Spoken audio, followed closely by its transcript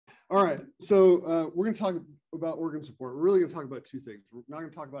All right, so we're going to talk about organ support. We're really going to talk about two things. We're not going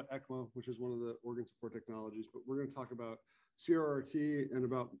to talk about ECMO, which is one of the organ support technologies, but we're going to talk about CRRT and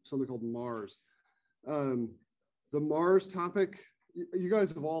about something called Mars. The Mars topic, you guys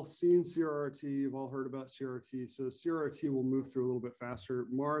have all seen CRRT, you've all heard about CRRT, so CRRT will move through a little bit faster.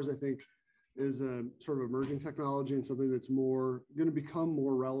 Mars, I think, is a sort of emerging technology and something that's more going to become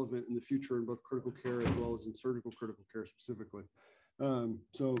more relevant in the future in both critical care as well as in surgical critical care specifically.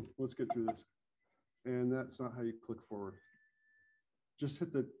 So let's get through this. And that's not how you click forward. Just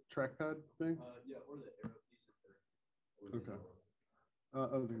hit the trackpad thing. Yeah, or the arrow keys. Okay.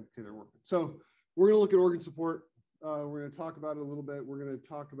 Okay, they're working. So we're going to look at organ support. We're going to talk about it a little bit. We're going to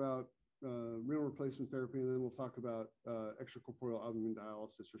talk about renal replacement therapy, and then we'll talk about extracorporeal albumin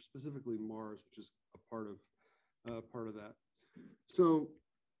dialysis, or specifically Mars, which is a part of that. So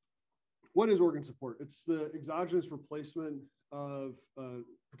what is organ support? It's the exogenous replacement of a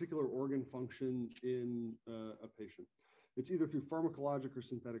particular organ function in a patient. It's either through pharmacologic or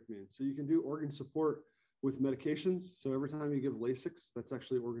synthetic means. So you can do organ support with medications. So every time you give Lasix, that's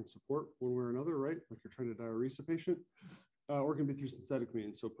actually organ support one way or another, right? Like you're trying to diurese a patient. Or it can be through synthetic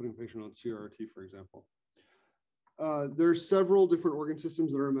means. So putting a patient on CRRT, for example. There's several different organ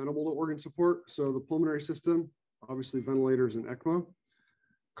systems that are amenable to organ support. So the pulmonary system, obviously ventilators and ECMO.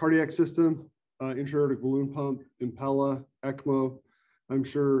 Cardiac system, intra-aortic balloon pump, Impella, ECMO. I'm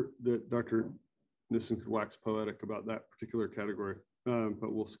sure that Dr. Nissen could wax poetic about that particular category,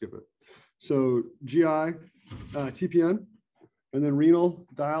 but we'll skip it. So GI, TPN, and then renal,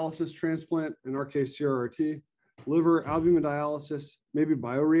 dialysis, transplant, in our case, CRRT, liver, albumin dialysis, maybe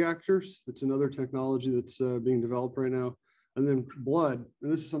bioreactors. That's another technology that's being developed right now. And then blood,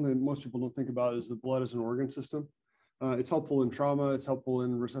 and this is something that most people don't think about, is the blood as an organ system. It's helpful in trauma. It's helpful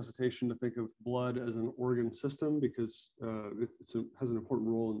in resuscitation to think of blood as an organ system because it has an important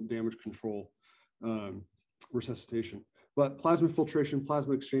role in damage control resuscitation. But plasma filtration,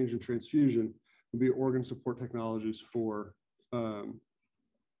 plasma exchange, and transfusion would be organ support technologies for blood.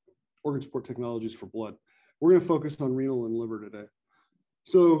 We're going to focus on renal and liver today.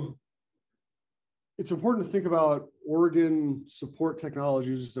 So it's important to think about organ support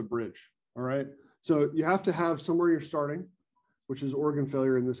technologies as a bridge, all right? So you have to have somewhere you're starting, which is organ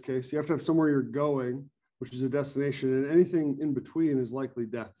failure in this case. You have to have somewhere you're going, which is a destination, and anything in between is likely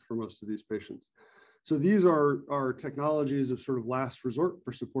death for most of these patients. So these are technologies of sort of last resort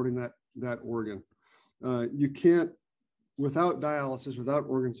for supporting that organ. You can't, without dialysis, without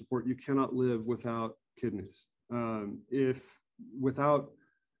organ support, you cannot live without kidneys. If without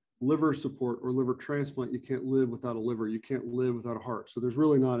liver support or liver transplant, you can't live without a liver. You can't live without a heart. So there's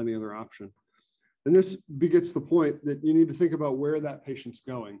really not any other option. And this begets the point that you need to think about where that patient's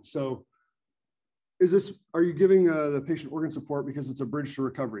going. So are you giving the patient organ support because it's a bridge to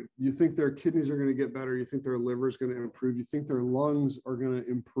recovery? You think their kidneys are going to get better. You think their liver is going to improve. You think their lungs are going to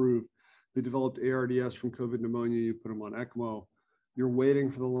improve. They developed ARDS from COVID pneumonia. You put them on ECMO. You're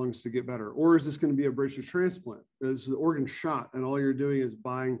waiting for the lungs to get better. Or is this going to be a bridge to transplant? Is the organ shot and all you're doing is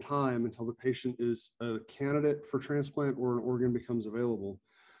buying time until the patient is a candidate for transplant or an organ becomes available?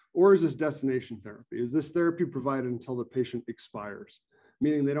 Or is this destination therapy? Is this therapy provided until the patient expires?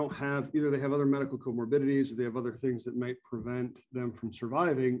 Meaning they don't have, either they have other medical comorbidities or they have other things that might prevent them from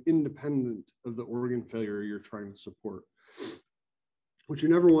surviving independent of the organ failure you're trying to support. What you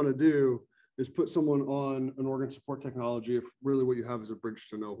never want to do is put someone on an organ support technology if really what you have is a bridge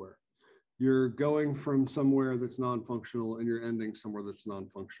to nowhere. You're going from somewhere that's non-functional and you're ending somewhere that's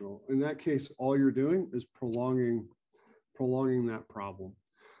non-functional. In that case, all you're doing is prolonging that problem.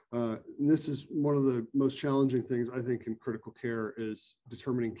 And this is one of the most challenging things, I think, in critical care is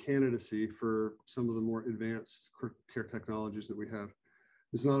determining candidacy for some of the more advanced critical care technologies that we have.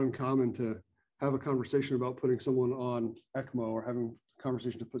 It's not uncommon to have a conversation about putting someone on ECMO or having a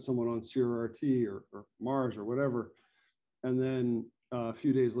conversation to put someone on CRRT or Mars or whatever. And then a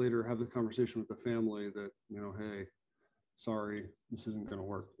few days later, have the conversation with the family that, hey, sorry, this isn't going to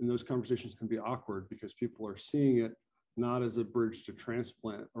work. And those conversations can be awkward because people are seeing it not as a bridge to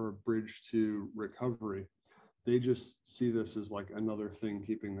transplant or a bridge to recovery. They just see this as like another thing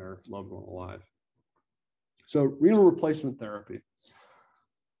keeping their loved one alive. So renal replacement therapy.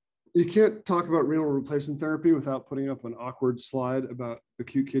 You can't talk about renal replacement therapy without putting up an awkward slide about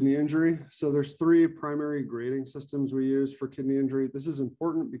acute kidney injury. So there's 3 primary grading systems we use for kidney injury. This is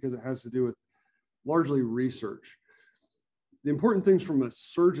important because it has to do with largely research. The important things from a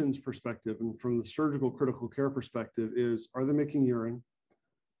surgeon's perspective and from the surgical critical care perspective is, are they making urine?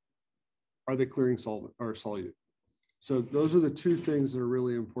 Are they clearing solvent or solute? So those are the 2 things that are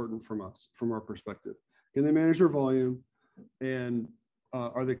really important from our perspective. Can they manage their volume? And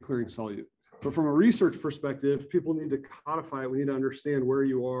are they clearing solute? But from a research perspective, people need to codify it. We need to understand where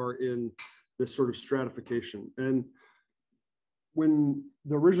you are in this sort of stratification. And when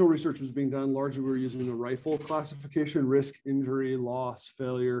the original research was being done, largely we were using the rifle classification: risk, injury, loss,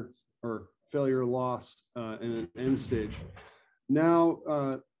 failure, or failure, loss, and an end stage.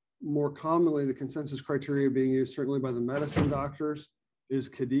 Now, more commonly, the consensus criteria being used, certainly by the medicine doctors, is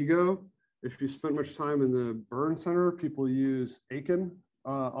KDIGO. If you spent much time in the burn center, people use Aiken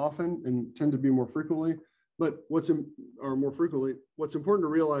often and tend to be more frequently. But what's important to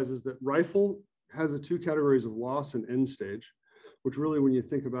realize is that rifle has the two categories of loss and end stage, which really, when you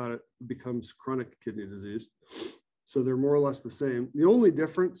think about it, becomes chronic kidney disease. So they're more or less the same. The only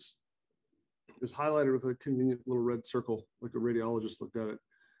difference is highlighted with a convenient little red circle, like a radiologist looked at it.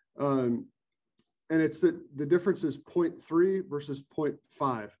 And it's that the difference is 0.3 versus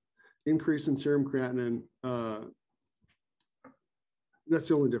 0.5 increase in serum creatinine. That's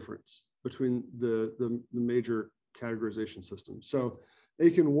the only difference between the major categorization systems. So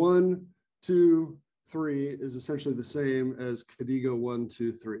Aiken 1, 2, 3 is essentially the same as KDIGO 1,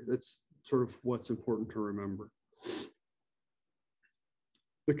 2, 3. That's sort of what's important to remember.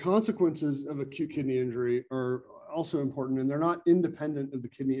 The consequences of acute kidney injury are also important, and they're not independent of the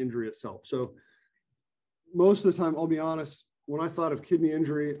kidney injury itself. So most of the time, I'll be honest, when I thought of kidney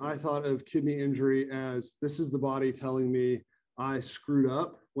injury, I thought of kidney injury as this is the body telling me I screwed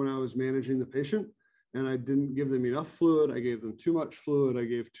up when I was managing the patient and I didn't give them enough fluid. I gave them too much fluid. I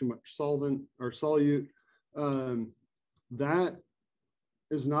gave too much solvent or solute. That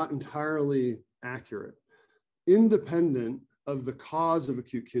is not entirely accurate. Independent of the cause of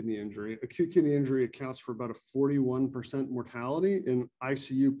acute kidney injury accounts for about a 41% mortality in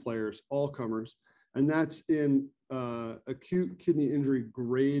ICU players, all comers, and that's in acute kidney injury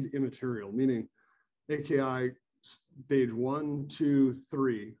grade immaterial, meaning AKI stage 1, 2,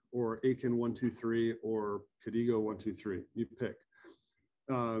 3, or Aiken 1, 2, 3, or KDIGO 1, 2, 3, you pick.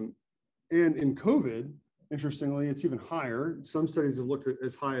 And in COVID, interestingly, it's even higher. Some studies have looked at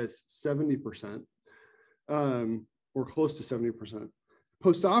as high as 70%, or close to 70%.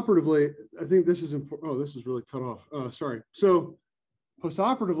 Postoperatively, I think this is important. Oh, this is really cut off. Sorry. So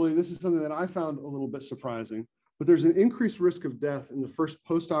postoperatively, this is something that I found a little bit surprising, but there's an increased risk of death in the first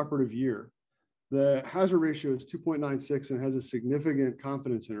postoperative year. The hazard ratio is 2.96 and has a significant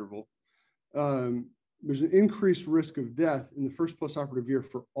confidence interval. There's an increased risk of death in the first postoperative year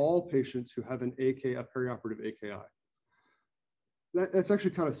for all patients who have a perioperative AKI. That's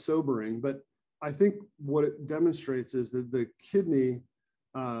actually kind of sobering, but I think what it demonstrates is that the kidney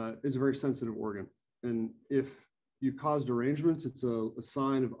is a very sensitive organ. And if you cause derangements, it's a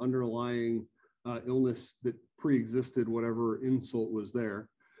sign of underlying illness that pre-existed whatever insult was there.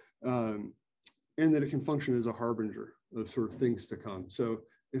 And that it can function as a harbinger of sort of things to come. So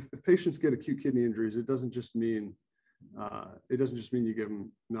if patients get acute kidney injuries, it doesn't just mean you give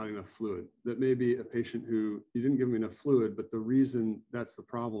them not enough fluid. That may be a patient who you didn't give them enough fluid, but the reason that's the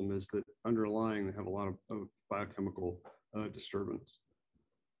problem is that underlying they have a lot of biochemical disturbance.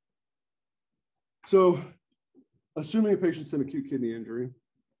 So assuming a patient's in acute kidney injury,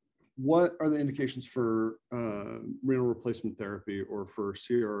 what are the indications for renal replacement therapy or for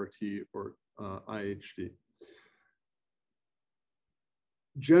CRRT or IHD?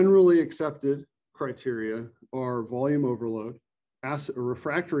 Generally accepted criteria are volume overload,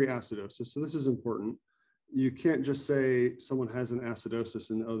 refractory acidosis. So this is important. You can't just say someone has an acidosis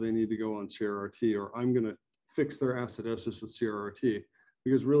and, oh, they need to go on CRRT, or I'm going to fix their acidosis with CRRT,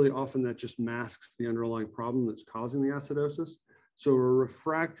 because really often that just masks the underlying problem that's causing the acidosis. So a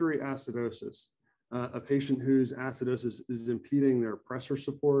refractory acidosis, a patient whose acidosis is impeding their pressor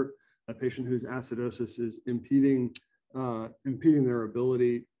support, a patient whose acidosis is impeding their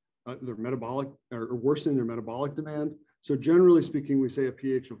ability, their metabolic, or worsening their metabolic demand. So generally speaking, we say a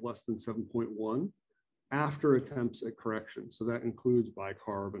pH of less than 7.1 after attempts at correction. So that includes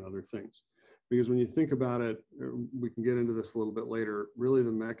bicarb and other things. Because when you think about it, we can get into this a little bit later, really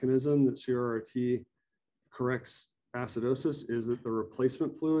the mechanism that CRRT corrects acidosis is that the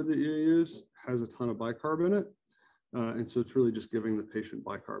replacement fluid that you use has a ton of bicarb in it. And so it's really just giving the patient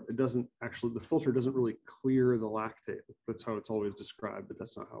bicarb. It doesn't actually, the filter doesn't really clear the lactate. That's how it's always described, but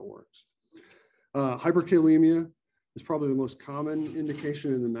that's not how it works. Hyperkalemia is probably the most common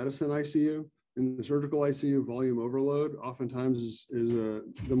indication in the medicine ICU. In the surgical ICU, volume overload oftentimes is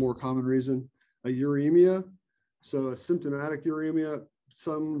the more common reason. Uremia, so a symptomatic uremia,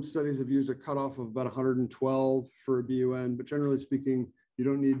 some studies have used a cutoff of about 112 for a BUN, but generally speaking, you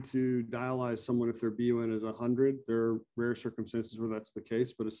don't need to dialyze someone if their BUN is 100. There are rare circumstances where that's the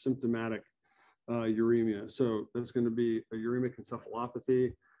case, but a symptomatic uremia. So that's going to be a uremic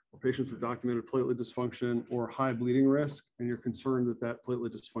encephalopathy, or patients with documented platelet dysfunction or high bleeding risk, and you're concerned that that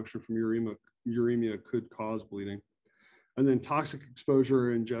platelet dysfunction from uremia could cause bleeding. And then toxic exposure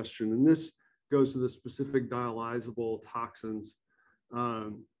or ingestion. And this goes to the specific dialyzable toxins,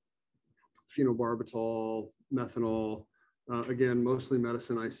 phenobarbital, methanol, again, mostly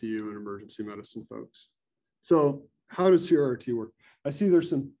medicine, ICU, and emergency medicine folks. So how does CRRT work? I see there's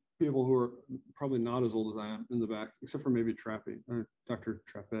some people who are probably not as old as I am in the back, except for maybe Trappe, or Dr.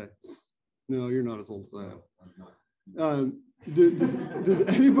 Trappe. No, you're not as old as I am. Does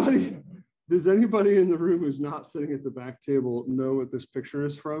anybody in the room who's not sitting at the back table know what this picture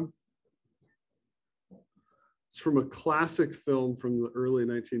is from? It's from a classic film from the early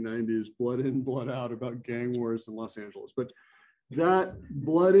 1990s, Blood In, Blood Out, about gang wars in Los Angeles. But that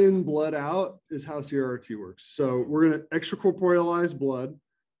blood in, blood out is how CRRT works. So we're going to extracorporealize blood.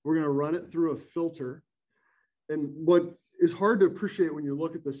 We're going to run it through a filter. And what is hard to appreciate when you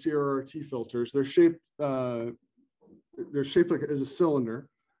look at the CRRT filters, they're shaped like as a cylinder.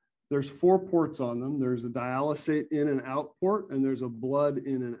 There's 4 ports on them. There's a dialysate in and out port, and there's a blood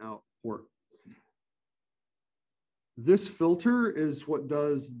in and out port. This filter is what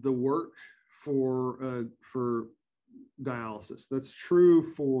does the work for dialysis. That's true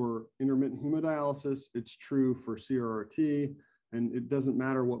for intermittent hemodialysis. It's true for CRRT, and it doesn't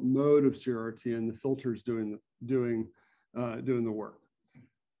matter what mode of CRRT, and the filter's doing the work.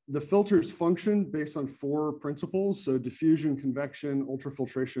 The filters function based on 4 principles: so diffusion, convection,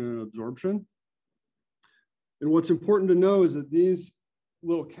 ultrafiltration, and absorption. And what's important to know is that these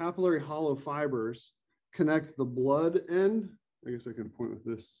little capillary hollow fibers connect the blood end. I guess I can point with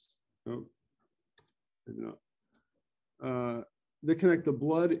this. Oh, maybe not. They connect the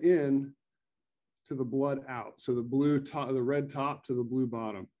blood in to the blood out. So the blue top, the red top to the blue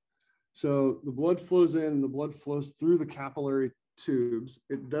bottom. So the blood flows in and the blood flows through the capillary tubes.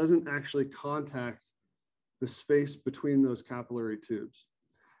 It doesn't actually contact the space between those capillary tubes.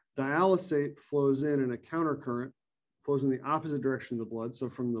 Dialysate flows in a countercurrent, flows in the opposite direction of the blood, so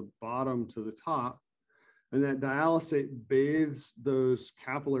from the bottom to the top, and that dialysate bathes those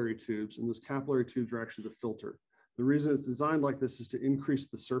capillary tubes, and those capillary tubes are actually the filter. The reason it's designed like this is to increase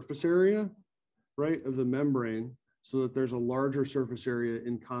the surface area, right, of the membrane, so that there's a larger surface area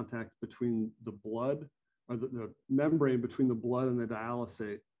in contact between the blood, or the membrane between the blood and the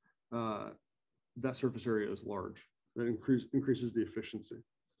dialysate. That surface area is large. That increases the efficiency.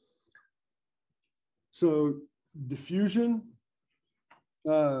 So diffusion.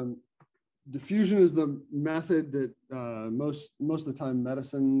 Diffusion is the method that most of the time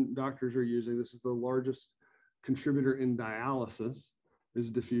medicine doctors are using. This is the largest contributor in dialysis, is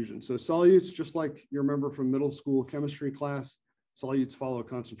diffusion. So solutes, just like you remember from middle school chemistry class, solutes follow a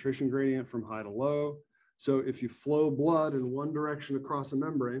concentration gradient from high to low. So if you flow blood in one direction across a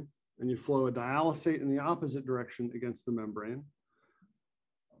membrane and you flow a dialysate in the opposite direction against the membrane,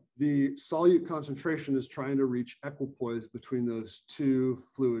 the solute concentration is trying to reach equipoise between those 2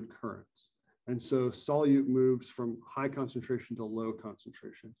 fluid currents. And so solute moves from high concentration to low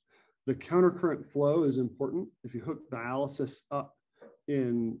concentration. The countercurrent flow is important. If you hook dialysis up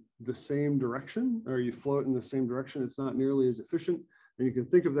in the same direction, or you flow it in the same direction, it's not nearly as efficient. And you can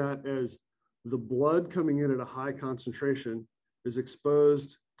think of that as the blood coming in at a high concentration is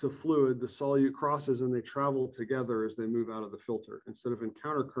exposed to fluid, the solute crosses and they travel together as they move out of the filter, instead of in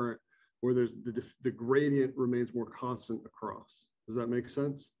countercurrent where there's the gradient remains more constant across. Does that make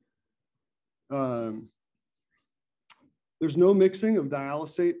sense? There's no mixing of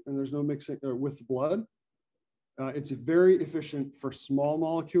dialysate and there's no mixing with blood. It's very efficient for small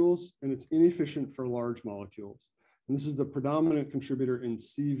molecules and it's inefficient for large molecules. And this is the predominant contributor in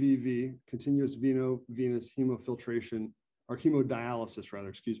CVV, continuous venous hemofiltration, or hemodialysis rather,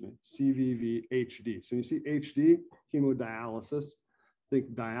 excuse me, CVV HD. So you see HD, hemodialysis,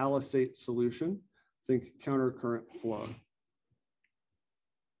 think dialysate solution, think countercurrent flow.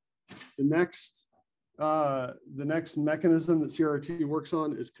 The next mechanism that CRRT works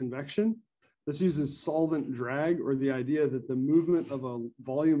on is convection. This uses solvent drag, or the idea that the movement of a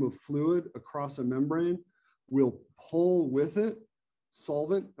volume of fluid across a membrane will pull with it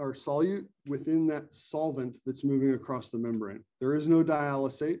solvent or solute within that solvent that's moving across the membrane. There is no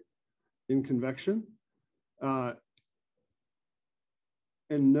dialysate in convection. And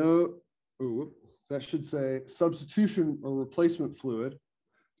no, that should say substitution or replacement fluid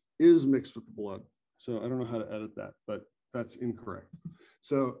is mixed with the blood. So I don't know how to edit that, but that's incorrect.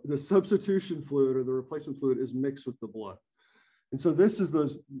 So the substitution fluid or the replacement fluid is mixed with the blood. And so this is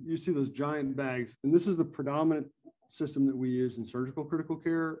those, you see those giant bags, and this is the predominant system that we use in surgical critical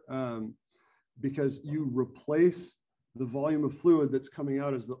care. because you replace the volume of fluid that's coming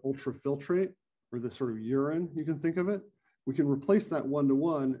out as the ultrafiltrate, or the sort of urine, you can think of it. We can replace that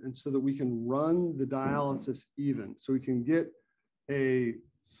 1-to-1, and so that we can run the dialysis even. So we can get a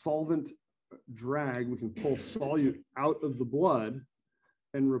solvent drag, we can pull solute out of the blood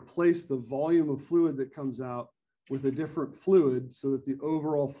and replace the volume of fluid that comes out with a different fluid so that the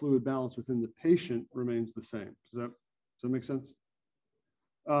overall fluid balance within the patient remains the same. Does that make sense?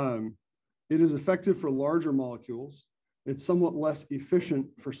 It is effective for larger molecules. It's somewhat less efficient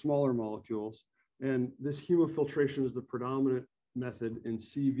for smaller molecules. And this hemofiltration is the predominant method in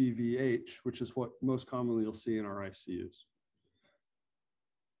CVVH, which is what most commonly you'll see in our ICUs.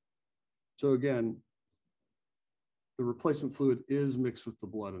 So again, the replacement fluid is mixed with the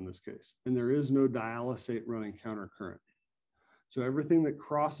blood in this case, and there is no dialysate running countercurrent. So everything that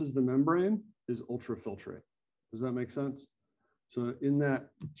crosses the membrane is ultrafiltrate. Does that make sense? So in that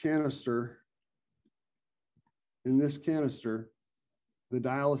canister, in this canister, the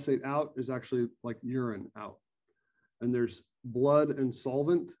dialysate out is actually like urine out. And there's blood and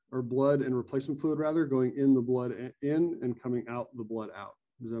solvent, or blood and replacement fluid rather, going in the blood in and coming out the blood out.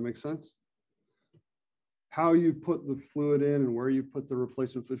 Does that make sense? How you put the fluid in and where you put the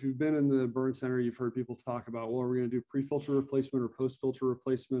replacement. If you've been in the burn center, you've heard people talk about, well, we're going to do pre-filter replacement or post-filter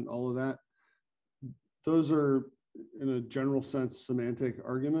replacement, all of that. Those are, in a general sense, semantic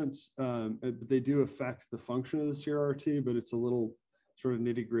arguments, but they do affect the function of the CRRT, but it's a little sort of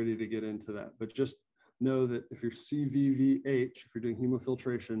nitty-gritty to get into that. But just know that if you're CVVH, if you're doing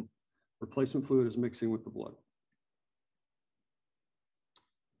hemofiltration, replacement fluid is mixing with the blood.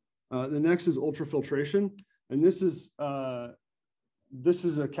 The next is ultrafiltration, and this is a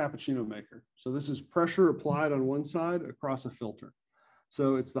cappuccino maker. So this is pressure applied on one side across a filter.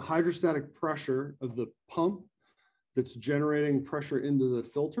 So it's the hydrostatic pressure of the pump that's generating pressure into the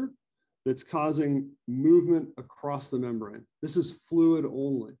filter that's causing movement across the membrane. This is fluid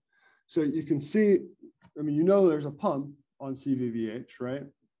only. So you can see, I mean, you know there's a pump on CVVH, right?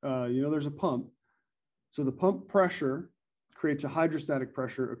 You know there's a pump. So the pump pressure creates a hydrostatic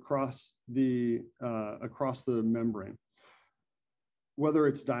pressure across the membrane. Whether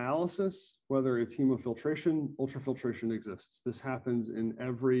it's dialysis, whether it's hemofiltration, ultrafiltration exists. This happens in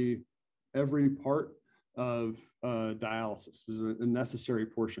every part of dialysis. This is a necessary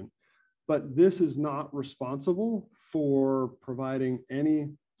portion. But this is not responsible for providing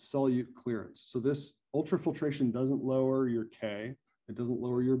any solute clearance. So this ultrafiltration doesn't lower your K, it doesn't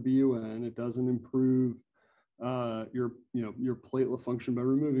lower your BUN, it doesn't improve your platelet function by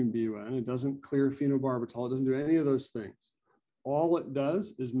removing BUN, it doesn't clear phenobarbital, it doesn't do any of those things. All it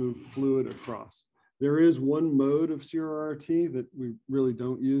does is move fluid across. There is one mode of CRRT that we really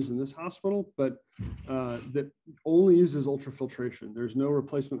don't use in this hospital, but that only uses ultrafiltration. There's no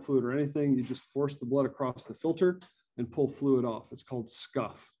replacement fluid or anything. You just force the blood across the filter and pull fluid off. It's called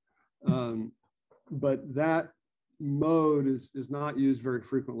scuff. But that mode is not used very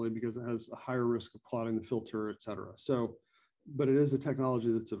frequently because it has a higher risk of clotting the filter, et cetera. So, but it is a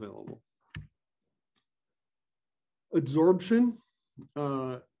technology that's available. Adsorption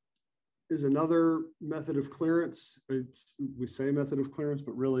is another method of clearance. We say method of clearance,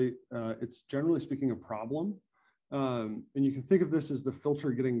 but really it's generally speaking a problem. And you can think of this as the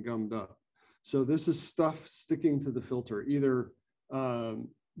filter getting gummed up. So this is stuff sticking to the filter, either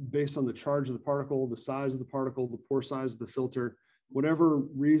based on the charge of the particle, the size of the particle, the pore size of the filter, whatever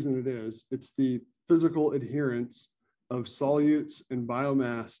reason it is, it's the physical adherence of solutes and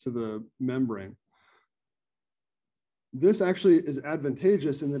biomass to the membrane. This actually is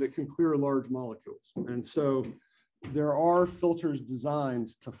advantageous in that it can clear large molecules. And so there are filters designed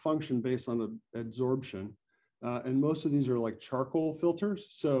to function based on adsorption. And most of these are like charcoal filters.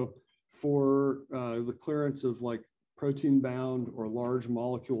 So for the clearance of like protein bound or large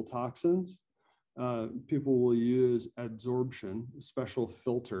molecule toxins, people will use adsorption, special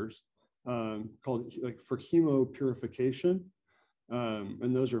filters called like for hemopurification.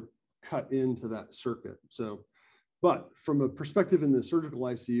 And those are cut into that circuit. So, but from a perspective in the surgical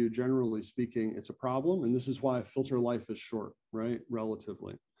ICU, generally speaking, it's a problem. And this is why filter life is short, right?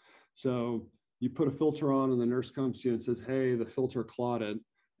 Relatively. So you put a filter on and the nurse comes to you and says, hey, the filter clotted,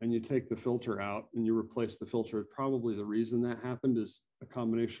 and you take the filter out and you replace the filter. Probably the reason that happened is a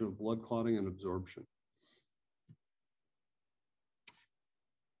combination of blood clotting and absorption.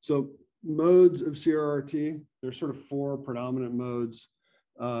 So modes of CRRT, there's sort of four predominant modes.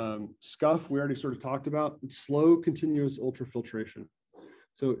 Scuff, we already sort of talked about. It's slow, continuous ultrafiltration.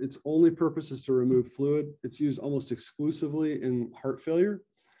 So its only purpose is to remove fluid. It's used almost exclusively in heart failure,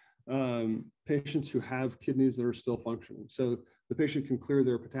 patients who have kidneys that are still functioning. So the patient can clear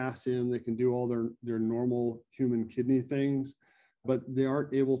their potassium, they can do all their normal human kidney things, but they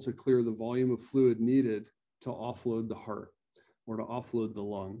aren't able to clear the volume of fluid needed to offload the heart or to offload the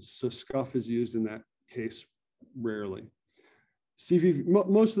lungs. So scuff is used in that case rarely. CVV,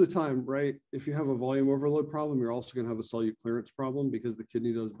 most of the time, right, if you have a volume overload problem, you're also going to have a solute clearance problem because the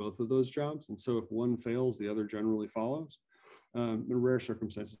kidney does both of those jobs. And so if one fails, the other generally follows. In rare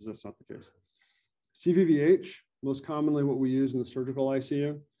circumstances, that's not the case. CVVH, most commonly what we use in the surgical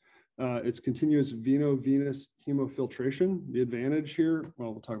ICU. It's continuous veno-venous hemofiltration. The advantage here,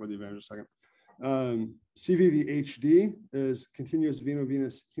 well, we'll talk about the advantage in a second. CVVHD is continuous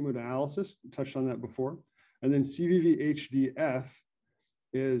veno-venous hemodialysis. We touched on that before. And then CVVHDF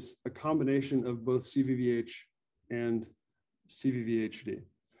is a combination of both CVVH and CVVHD.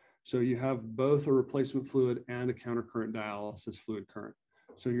 So you have both a replacement fluid and a countercurrent dialysis fluid current.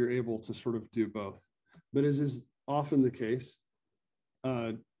 So you're able to sort of do both. But as is often the case,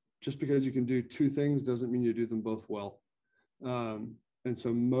 just because you can do two things doesn't mean you do them both well. And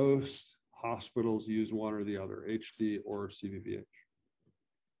so most hospitals use one or the other, HD or CVVH.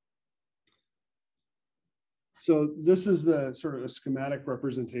 So this is the sort of a schematic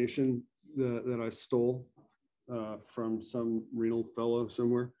representation that I stole from some renal fellow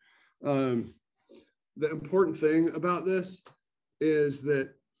somewhere. The important thing about this is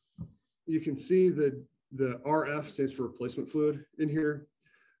that you can see that the RF stands for replacement fluid in here.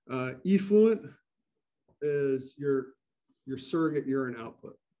 Effluent is your surrogate urine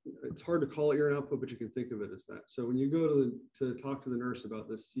output. It's hard to call it urine output, but you can think of it as that. So when you go to talk to the nurse about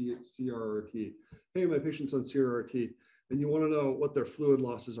this CRRT, hey, my patient's on CRRT, and you want to know what their fluid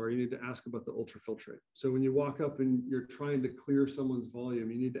losses are, you need to ask about the ultrafiltrate. So when you walk up and you're trying to clear someone's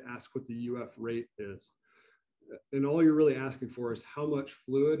volume, you need to ask what the UF rate is. And all you're really asking for is how much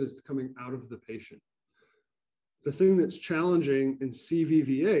fluid is coming out of the patient. The thing that's challenging in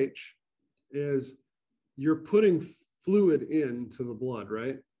CVVH is you're putting fluid into the blood,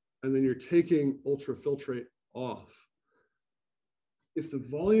 right? And then you're taking ultrafiltrate off. If the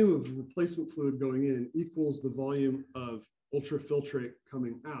volume of replacement fluid going in equals the volume of ultrafiltrate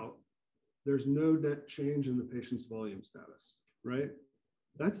coming out, there's no net change in the patient's volume status, right?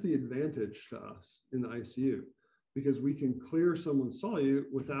 That's the advantage to us in the ICU, because we can clear someone's solute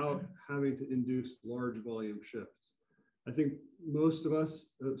without having to induce large volume shifts. I think most of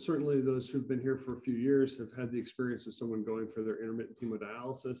us, certainly those who've been here for a few years, have had the experience of someone going for their intermittent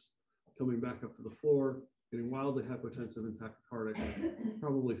hemodialysis, coming back up to the floor, getting wildly hypotensive and tachycardic,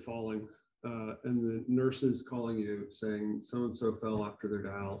 probably falling, and the nurses calling you saying so-and-so fell after their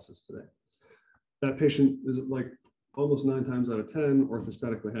dialysis today. That patient is like almost 9 times out of 10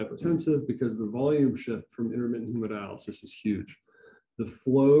 orthostatically hypotensive because the volume shift from intermittent hemodialysis is huge. The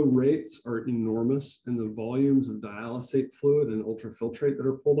flow rates are enormous and the volumes of dialysate fluid and ultrafiltrate that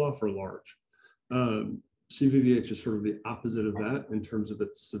are pulled off are large. CVVH is sort of the opposite of that in terms of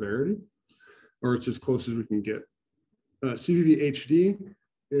its severity, or it's as close as we can get. CVVHD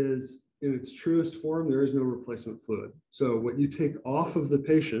is in its truest form, there is no replacement fluid. So what you take off of the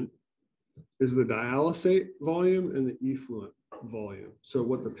patient is the dialysate volume and the effluent volume. So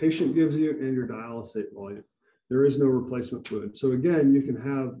what the patient gives you and your dialysate volume. There is no replacement fluid. So again, you can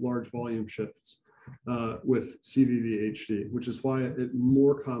have large volume shifts with CVVHD, which is why it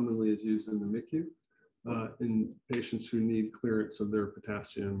more commonly is used in the MICU in patients who need clearance of their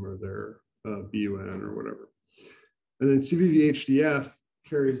potassium or their BUN or whatever. And then CVVHDF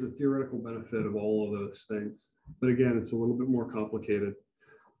carries the theoretical benefit of all of those things. But again, it's a little bit more complicated.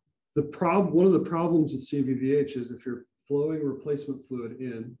 One of the problems with CVVH is if you're flowing replacement fluid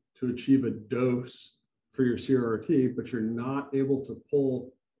in to achieve a dose for your CRRT, but you're not able to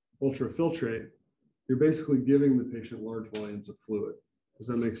pull ultrafiltrate, you're basically giving the patient large volumes of fluid. Does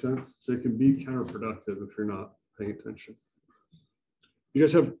that make sense? So it can be counterproductive if you're not paying attention. You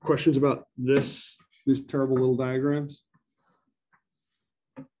guys have questions about these terrible little diagrams?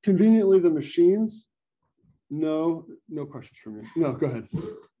 Conveniently, the machines, no questions from you. No, go ahead.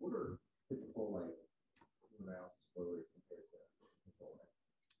 What are typical mouse flow rates compared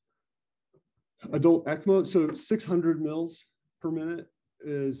to adult ECMO? So 600 mils per minute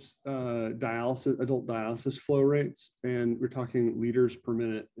is adult dialysis flow rates, and we're talking liters per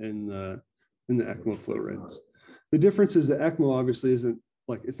minute in the ECMO flow rates. The difference is the ECMO obviously isn't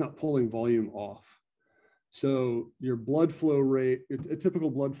it's not pulling volume off. So your blood flow rate, a typical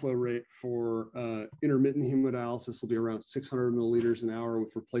blood flow rate for intermittent hemodialysis will be around 600 milliliters an hour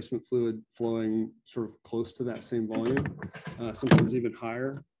with replacement fluid flowing sort of close to that same volume, sometimes even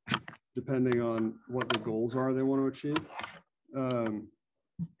higher, depending on what the goals are they want to achieve.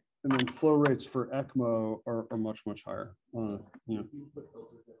 And then flow rates for ECMO are much, much higher. You know.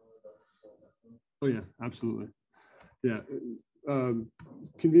 Oh yeah, absolutely. Yeah.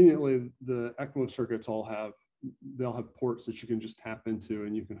 Conveniently, the ECMO circuits they'll have ports that you can just tap into,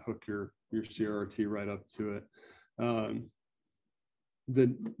 and you can hook your CRRT right up to it.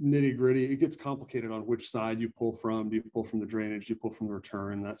 The nitty gritty, it gets complicated on which side you pull from. Do you pull from the drainage? Do you pull from the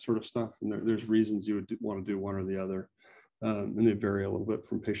return? That sort of stuff. And there's reasons you would want to do one or the other. And they vary a little bit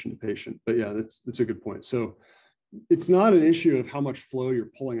from patient to patient. But yeah, that's a good point. So it's not an issue of how much flow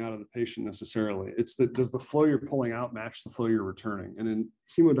you're pulling out of the patient necessarily. It's that, does the flow you're pulling out match the flow you're returning? And in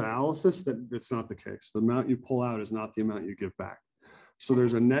hemodialysis, that's not the case. The amount you pull out is not the amount you give back. So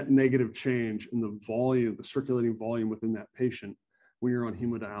there's a net negative change in the volume, the circulating volume within that patient when you're on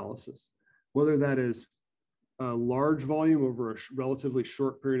hemodialysis, whether that is a large volume over a relatively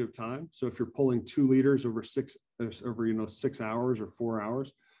short period of time. So if you're pulling 2 liters over 6 hours or 4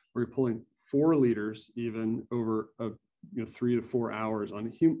 hours, or you're pulling 4 liters even over 3 to 4 hours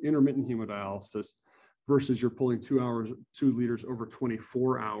on intermittent hemodialysis, versus you're pulling 2 liters over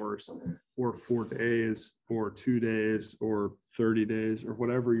 24 hours or 4 days or 2 days or 30 days or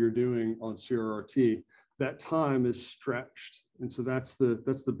whatever you're doing on CRRT, that time is stretched. And so that's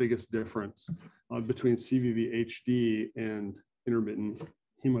the biggest difference between CVV HD and intermittent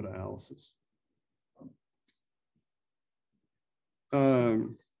hemodialysis.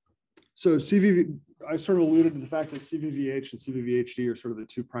 So CVV, I sort of alluded to the fact that CVVH and CVVHD are sort of the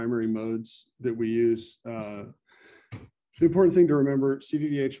 2 primary modes that we use. The important thing to remember,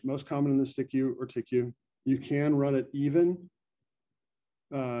 CVVH, most common in the STICU or TICU. You can run it even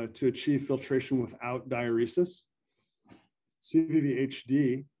to achieve filtration without diuresis.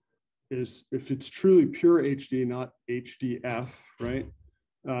 CVVHD is, if it's truly pure HD, not HDF, right?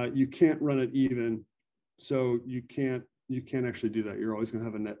 You can't run it even, so you can't actually do that. You're always going to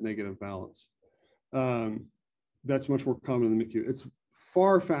have a net negative balance. That's much more common in the MICU. It's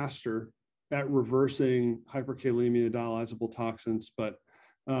far faster at reversing hyperkalemia, dialyzable toxins, but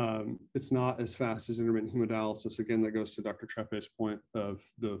it's not as fast as intermittent hemodialysis. Again, that goes to Dr. Trepe's point of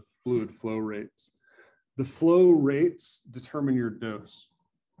the fluid flow rates. The flow rates determine your dose.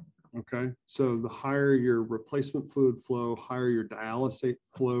 Okay, so the higher your replacement fluid flow, higher your dialysate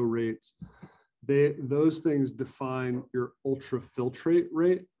flow rates, those things define your ultrafiltrate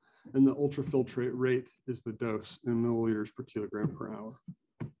rate, and the ultrafiltrate rate is the dose in milliliters per kilogram per hour.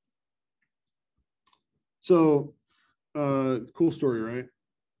 So, cool story, right?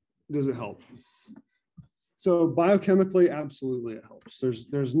 Does it help? So biochemically, absolutely it helps.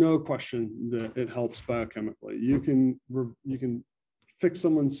 There's no question that it helps biochemically. You can fix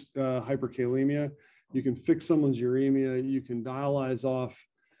someone's hyperkalemia, you can fix someone's uremia, you can dialyze off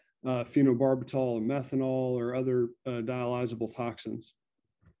phenobarbital and methanol or other dialyzable toxins.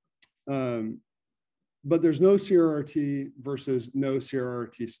 But there's no CRRT versus no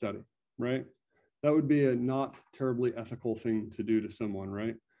CRRT study, right? That would be a not terribly ethical thing to do to someone,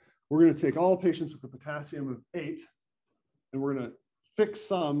 right? We're going to take all patients with a potassium of 8, and we're going to fix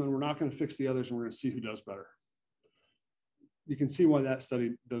some, and we're not going to fix the others, and we're going to see who does better. You can see why that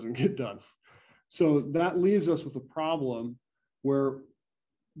study doesn't get done. So that leaves us with a problem where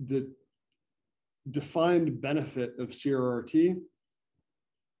the defined benefit of CRRT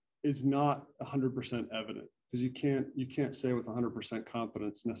is not 100% evident, because you can't say with 100%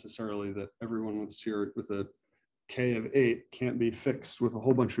 confidence necessarily that everyone with a K of 8 can't be fixed with a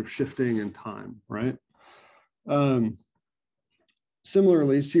whole bunch of shifting and time, right?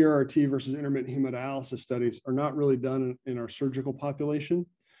 Similarly, CRRT versus intermittent hemodialysis studies are not really done in our surgical population,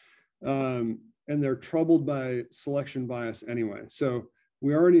 and they're troubled by selection bias anyway. So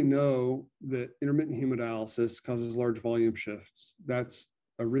we already know that intermittent hemodialysis causes large volume shifts. That's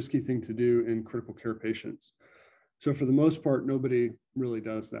a risky thing to do in critical care patients. So for the most part, nobody really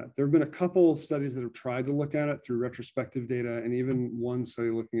does that. There have been a couple studies that have tried to look at it through retrospective data, and even one study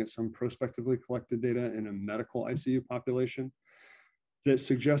looking at some prospectively collected data in a medical ICU population that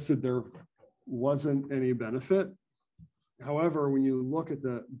suggested there wasn't any benefit. However, when you look at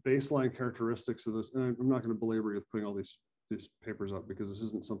the baseline characteristics of this, and I'm not going to belabor you with putting all these papers up because this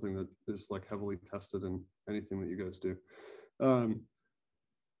isn't something that is like heavily tested in anything that you guys do.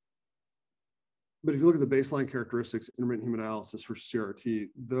 But if you look at the baseline characteristics, intermittent hemodialysis for CRRT,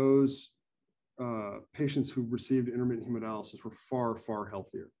 those patients who received intermittent hemodialysis were far, far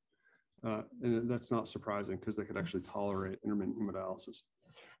healthier. And that's not surprising because they could actually tolerate intermittent hemodialysis.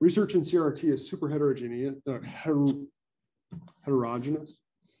 Research in CRRT is super heterogeneous,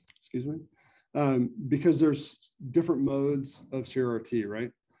 excuse me, because there's different modes of CRRT,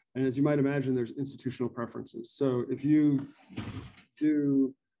 right? And as you might imagine, there's institutional preferences. So if you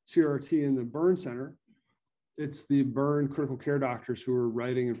do CRRT in the burn center, it's the burn critical care doctors who are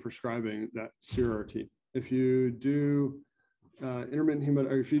writing and prescribing that CRRT. If you do intermittent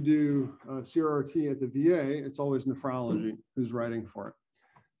hemodialysis, or if you do CRRT at the VA, it's always nephrology who's writing for it.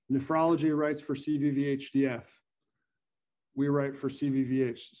 Nephrology writes for CVVHDF. We write for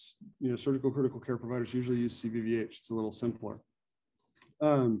CVVH. Surgical critical care providers usually use CVVH. It's a little simpler.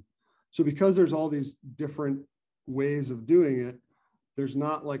 So because there's all these different ways of doing it, there's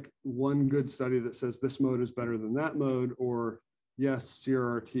not like one good study that says this mode is better than that mode, or yes,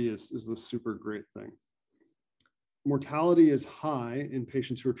 CRRT is the super great thing. Mortality is high in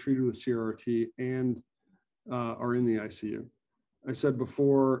patients who are treated with CRRT and are in the ICU. I said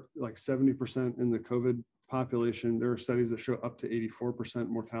before, like 70% in the COVID population. There are studies that show up to 84%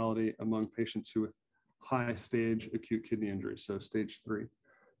 mortality among patients who with high stage acute kidney injury, so stage 3,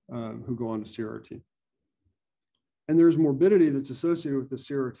 who go on to CRRT. And there's morbidity that's associated with the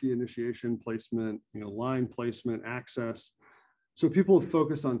CRRT initiation, placement, line placement, access. So people have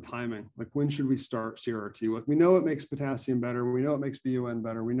focused on timing, like when should we start CRRT? Like we know it makes potassium better, we know it makes BUN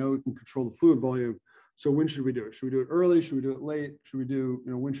better, we know we can control the fluid volume. So when should we do it? Should we do it early? Should we do it late? Should we do,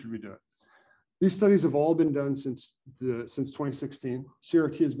 when should we do it? These studies have all been done since 2016.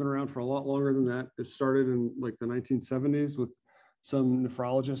 CRRT has been around for a lot longer than that. It started in like the 1970s with some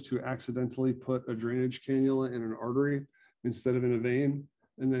nephrologist who accidentally put a drainage cannula in an artery instead of in a vein.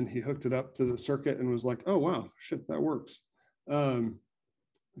 And then he hooked it up to the circuit and was like, oh, wow, shit, that works.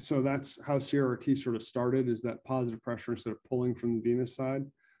 So that's how CRRT sort of started, is that positive pressure instead of pulling from the venous side,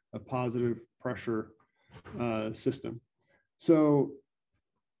 a positive pressure system. So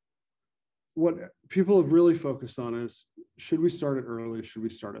what people have really focused on is, should we start it early? Should we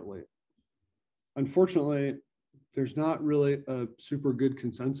start it late? Unfortunately, there's not really a super good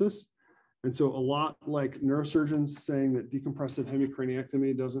consensus. And so a lot like neurosurgeons saying that decompressive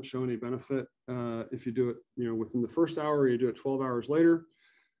hemicraniectomy doesn't show any benefit if you do it within the first hour, or you do it 12 hours later,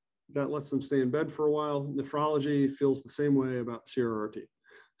 that lets them stay in bed for a while. Nephrology feels the same way about CRRT.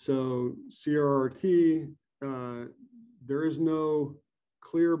 So CRRT, there is no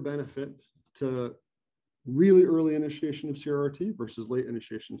clear benefit to really early initiation of CRRT versus late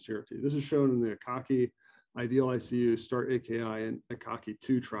initiation of CRRT. This is shown in the Akaki Ideal ICU, Start AKI, and Akaki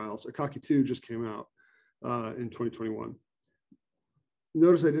 2 trials. Akaki 2 just came out in 2021.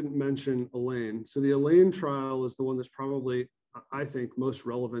 Notice I didn't mention Elaine. So the Elaine trial is the one that's probably, I think, most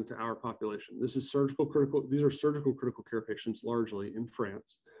relevant to our population. This is these are surgical critical care patients largely in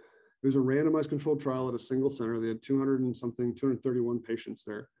France. It was a randomized controlled trial at a single center. They had 231 patients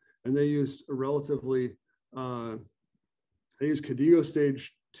there. And they used a relatively, they used KDIGO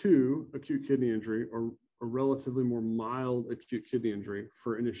stage 2 acute kidney injury, or a relatively more mild acute kidney injury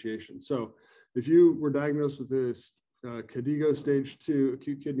for initiation. So if you were diagnosed with this KDIGO stage 2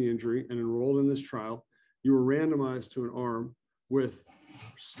 acute kidney injury and enrolled in this trial, you were randomized to an arm with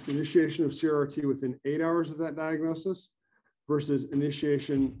initiation of CRRT within 8 hours of that diagnosis versus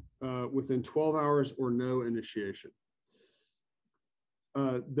initiation within 12 hours or no initiation.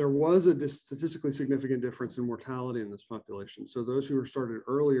 There was a statistically significant difference in mortality in this population. So those who were started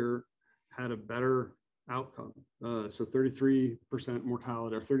earlier had a better outcome. So 33%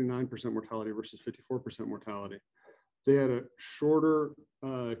 mortality, or 39% mortality versus 54% mortality. They had a shorter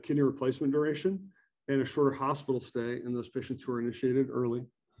kidney replacement duration and a shorter hospital stay in those patients who were initiated early.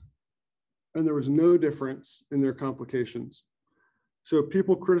 And there was no difference in their complications. So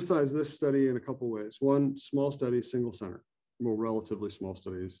people criticize this study in a couple of ways. One, small study, single center. Well, relatively small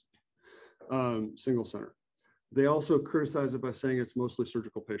studies, single center. They also criticize it by saying it's mostly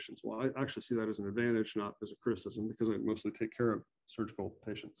surgical patients. Well, I actually see that as an advantage, not as a criticism, because I mostly take care of surgical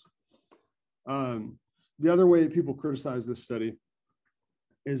patients. The other way people criticize this study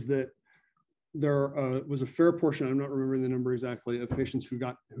is that there was a fair portion, I'm not remembering the number exactly, of patients who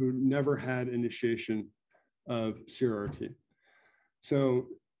never had initiation of CRRT. So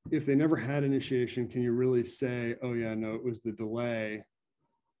if they never had initiation, can you really say, oh yeah, no, it was the delay,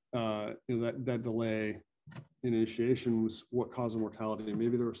 that delay in initiation was what caused the mortality.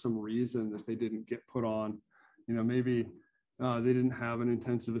 Maybe there was some reason that they didn't get put on, maybe they didn't have an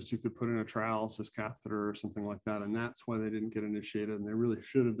intensivist who could put in a trialysis catheter or something like that. And that's why they didn't get initiated, and they really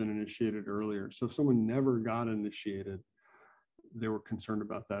should have been initiated earlier. So if someone never got initiated, they were concerned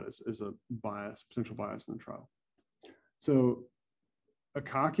about that as a bias, potential bias in the trial. So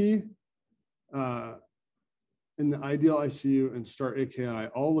Akaki, in the Ideal ICU and Start AKI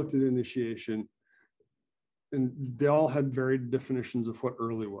all looked at initiation, and they all had varied definitions of what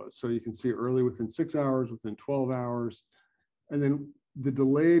early was. So you can see early within 6 hours, within 12 hours, and then the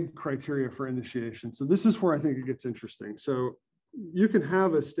delayed criteria for initiation. So this is where I think it gets interesting. So you can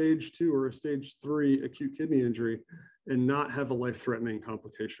have a stage 2 or a stage 3 acute kidney injury and not have a life-threatening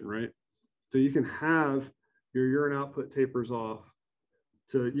complication, right? So you can have your urine output tapers off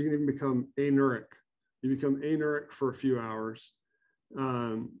to, you can even become anuric. You become anuric for a few hours,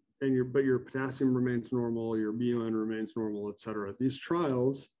 but your potassium remains normal, your BUN remains normal, et cetera. These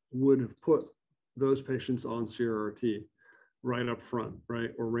trials would have put those patients on CRRT right up front,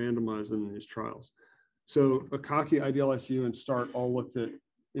 right? Or randomized them in these trials. So Akaki, Ideal ICU, and START all looked at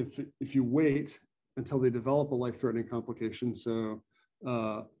if you wait until they develop a life-threatening complication, so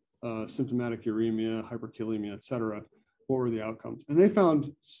symptomatic uremia, hyperkalemia, et cetera, what were the outcomes? And they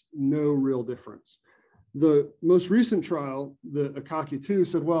found no real difference. The most recent trial, the Akaki 2,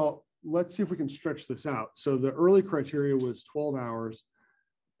 said, well, let's see if we can stretch this out. So the early criteria was 12 hours,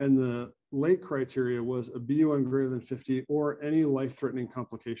 and the late criteria was a BUN greater than 50 or any life-threatening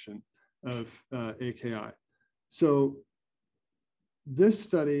complication of AKI. So this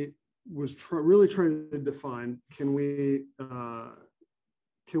study was really trying to define, can we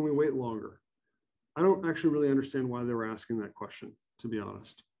wait longer? I don't actually really understand why they were asking that question, to be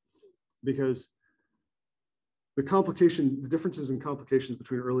honest, because the differences in complications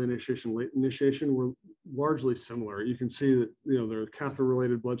between early initiation and late initiation were largely similar. You can see that, their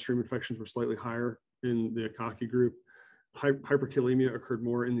catheter-related bloodstream infections were slightly higher in the Akaki group. Hyperkalemia occurred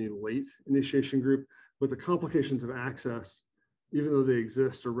more in the late initiation group, but the complications of access, even though they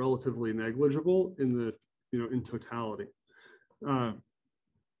exist, are relatively negligible in totality.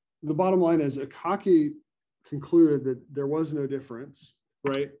 The bottom line is Akaki concluded that there was no difference,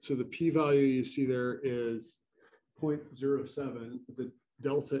 right? So the p-value you see there is 0.07 with a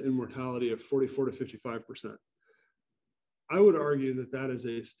delta in mortality of 44 to 55%. I would argue that that is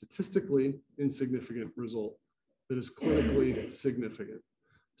a statistically insignificant result that is clinically significant.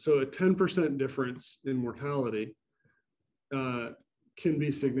 So a 10% difference in mortality can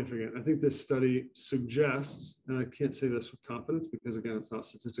be significant. I think this study suggests, and I can't say this with confidence because again, it's not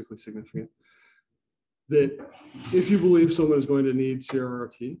statistically significant, that if you believe someone is going to need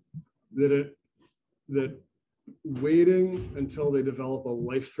CRRT, that waiting until they develop a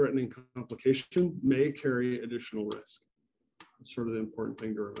life-threatening complication may carry additional risk. It's sort of the important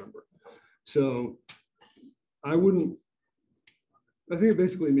thing to remember. So I think it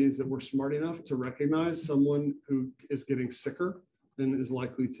basically means that we're smart enough to recognize someone who is getting sicker and is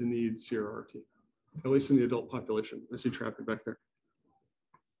likely to need CRRT, at least in the adult population. I see traffic back there.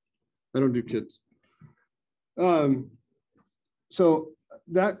 I don't do kids. So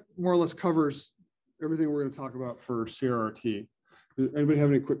that more or less covers everything we're going to talk about for CRRT. Does anybody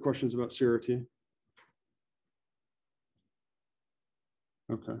have any quick questions about CRRT?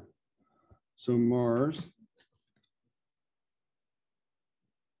 Okay. So Mars.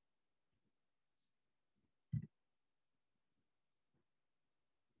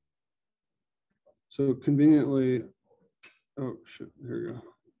 So conveniently, oh shit, here we go.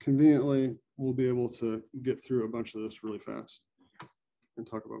 Conveniently, we'll be able to get through a bunch of this really fast and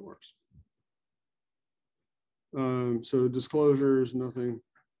talk about Mars. So disclosures, nothing.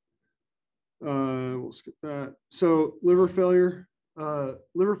 We'll skip that. So liver failure.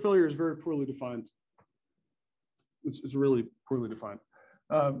 Liver failure is very poorly defined. It's really poorly defined.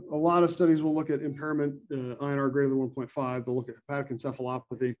 A lot of studies will look at impairment, INR greater than 1.5. They'll look at hepatic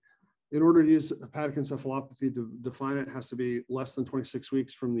encephalopathy. In order to use hepatic encephalopathy to define it, has to be less than 26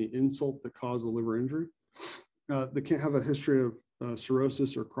 weeks from the insult that caused the liver injury. They can't have a history of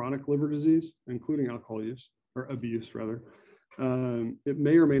cirrhosis or chronic liver disease, including alcohol use, or abuse rather. It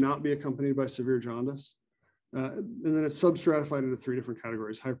may or may not be accompanied by severe jaundice. And then it's substratified into 3 different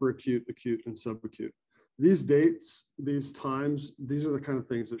categories: hyperacute, acute, and subacute. These dates, these times, these are the kind of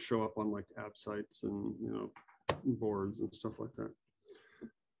things that show up on like ABSITEs and boards and stuff like that.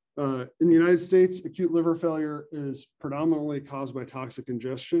 In the United States, acute liver failure is predominantly caused by toxic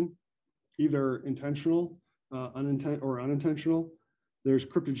ingestion, either intentional, or unintentional. There's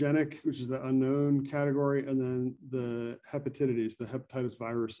cryptogenic, which is the unknown category, and then the hepatitis, the hepatitis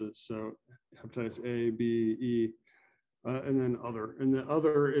viruses. So hepatitis A, B, E, and then other. And the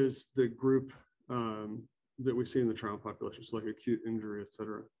other is the group that we see in the trial population, so like acute injury, et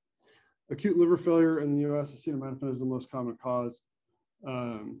cetera. Acute liver failure in the US, acetaminophen is the most common cause.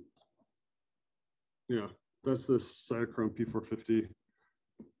 Yeah, that's the cytochrome P450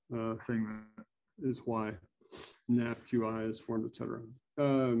 thing that is why NAPQI is formed, et cetera.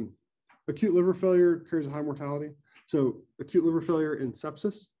 Acute liver failure carries a high mortality. So acute liver failure in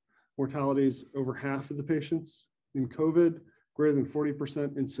sepsis, mortality is over half of the patients. In COVID, greater than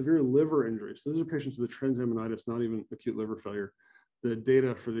 40%. In severe liver injuries, those are patients with transaminitis, not even acute liver failure. the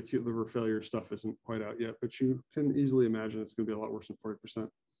data for the acute liver failure stuff isn't quite out yet, but you can easily imagine it's going to be a lot worse than 40%.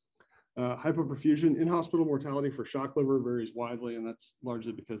 Hypoperfusion, in-hospital mortality for shock liver varies widely, and that's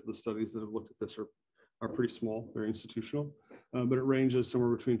largely because the studies that have looked at this are pretty small. They're institutional, but it ranges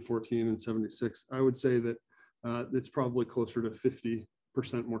somewhere between 14 and 76. I would say that it's probably closer to 50%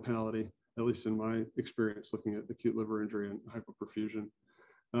 mortality, at least in my experience looking at acute liver injury and hypoperfusion.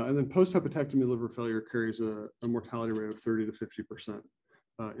 And then post-hepatectomy liver failure carries a mortality rate of 30 to 50%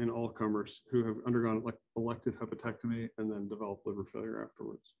 in all comers who have undergone elective hepatectomy and then developed liver failure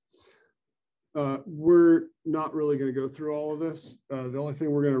afterwards. We're not really going to go through all of this. The only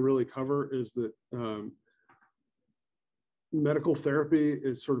thing we're going to really cover is that medical therapy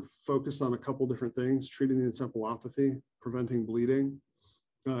is sort of focused on a couple different things: treating the encephalopathy, preventing bleeding.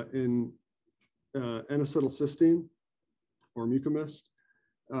 In N-acetylcysteine or Mucomyst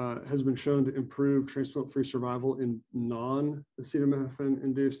has been shown to improve transplant-free survival in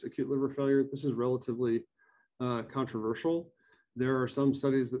non-acetaminophen-induced acute liver failure. This is relatively controversial. There are some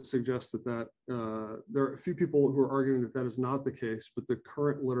studies that suggest that there are a few people who are arguing that that is not the case, but the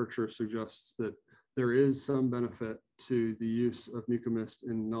current literature suggests that there is some benefit to the use of Mucomyst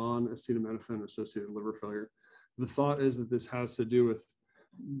in non-acetaminophen-associated liver failure. The thought is that this has to do with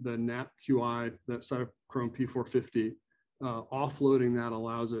the NAPQI, that cytochrome P450, offloading that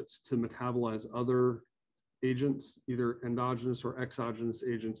allows it to metabolize other agents, either endogenous or exogenous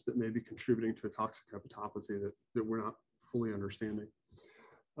agents that may be contributing to a toxic hepatopathy that we're not fully understanding.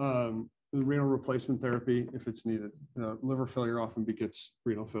 Renal replacement therapy, if it's needed. Liver failure often begets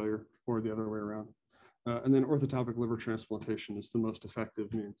renal failure, or the other way around. And then orthotopic liver transplantation is the most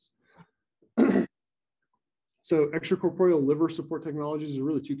effective means. So extracorporeal liver support technologies are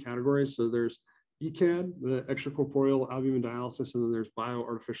really two categories. So there's ECAD, the extracorporeal albumin dialysis, and then there's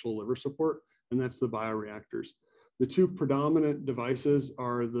bioartificial liver support, and that's the bioreactors. The two predominant devices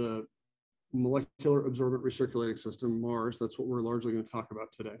are the molecular absorbent recirculating system, Mars. That's what we're largely going to talk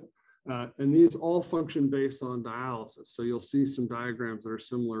about today. And these all function based on dialysis. So you'll see some diagrams that are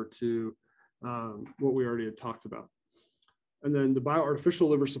similar to what we already had talked about. And then the bioartificial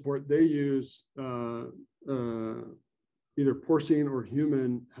liver support, they use either porcine or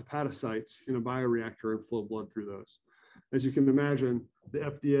human hepatocytes in a bioreactor and flow blood through those. As you can imagine, the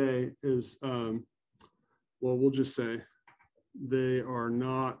FDA is, well, we'll just say they are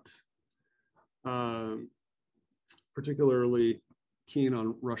not particularly keen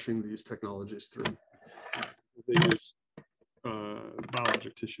on rushing these technologies through. They use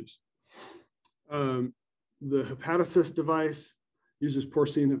biologic tissues. The hepatocyst device uses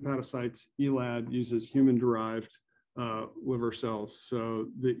porcine hepatocytes. ELAD uses human-derived liver cells. So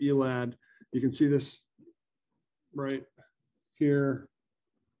the ELAD, you can see this right here.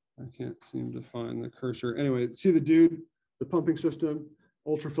 I can't seem to find the cursor. Anyway, see the dude, the pumping system,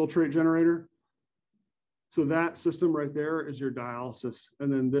 ultrafiltrate generator. So that system right there is your dialysis.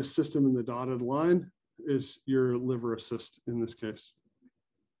 And then this system in the dotted line is your liver assist in this case.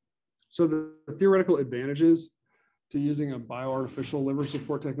 So the theoretical advantages to using a bioartificial liver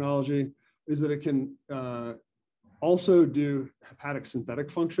support technology is that it can also do hepatic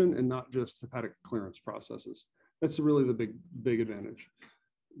synthetic function and not just hepatic clearance processes. That's really the big advantage.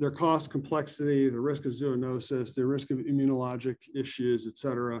 Their cost, complexity, the risk of zoonosis, the risk of immunologic issues, et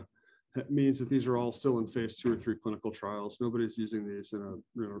cetera, means that these are all still in phase 2 or 3 clinical trials. Nobody's using these in a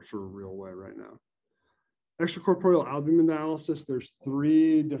sort of real way right now. Extracorporeal albumin dialysis, there's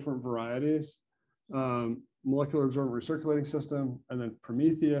 3 different varieties. Molecular absorbent recirculating system, and then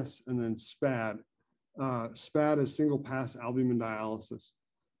Prometheus, and then SPAD. SPAD is single pass albumin dialysis.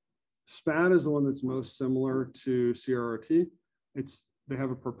 SPAD is the one that's most similar to CRRT. They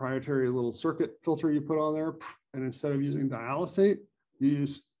have a proprietary little circuit filter you put on there, and instead of using dialysate, you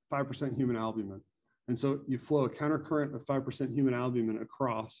use 5% human albumin. And so you flow a countercurrent of 5% human albumin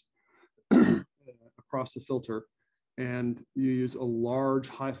across the filter, and you use a large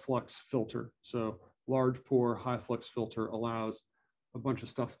high flux filter. So large pore high flux filter allows a bunch of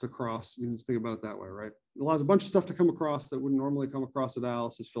stuff to cross. You can just think about it that way, right? It allows a bunch of stuff to come across that wouldn't normally come across a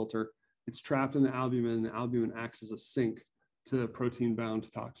dialysis filter. It's trapped in the albumin, and the albumin acts as a sink to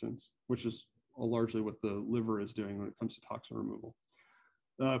protein-bound toxins, which is largely what the liver is doing when it comes to toxin removal.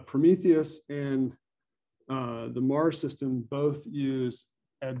 Prometheus and the Mars system both use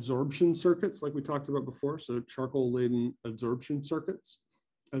adsorption circuits, like we talked about before, so charcoal-laden adsorption circuits,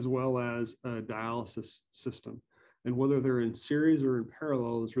 as well as a dialysis system. And whether they're in series or in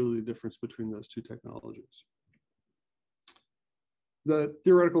parallel is really the difference between those two technologies. The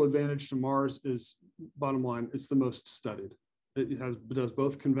theoretical advantage to Mars is, bottom line, it's the most studied. It does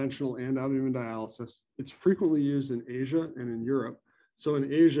both conventional and albumin dialysis. It's frequently used in Asia and in Europe, So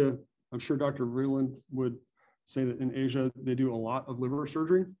in Asia, I'm sure Dr. Vreeland would say that in Asia, they do a lot of liver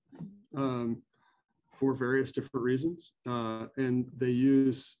surgery for various different reasons. And they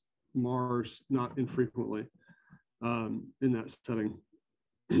use Mars not infrequently in that setting.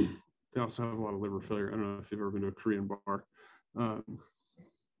 They also have a lot of liver failure. I don't know if you've ever been to a Korean bar.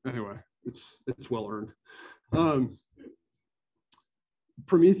 Anyway, it's well earned.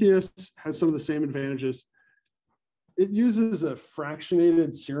 Prometheus has some of the same advantages. It uses a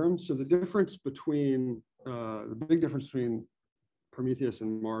fractionated serum. So the difference between, the big difference between Prometheus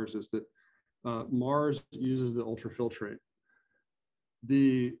and Mars is that Mars uses the ultrafiltrate.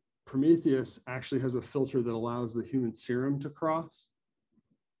 The Prometheus actually has a filter that allows the human serum to cross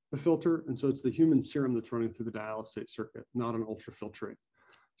the filter. And so it's the human serum that's running through the dialysate circuit, not an ultrafiltrate.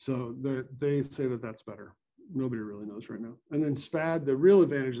 So they say that that's better. Nobody really knows right now. And then SPAD, the real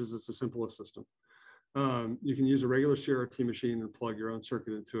advantage is it's the simplest system. You can use a regular CRT machine and plug your own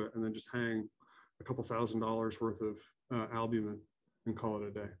circuit into it and then just hang a couple $1,000s worth of albumin and call it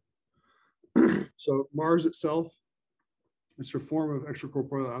a day. So Mars itself, it's a form of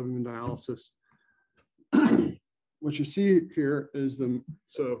extracorporeal albumin dialysis. What you see here is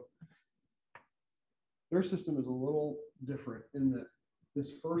so their system is a little different in that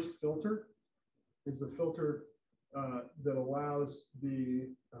this first filter is the filter that allows the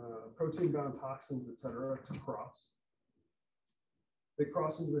protein-bound toxins, et cetera, to cross. They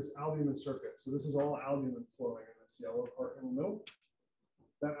cross into this albumin circuit. So this is all albumin flowing in this yellow part in the middle.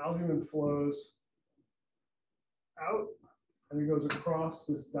 That albumin flows out and it goes across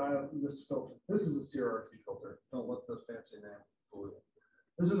this filter. This is a CRT filter. Don't let the fancy name fool you.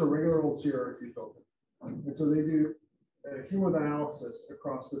 This is a regular old CRT filter. And so they do hemodialysis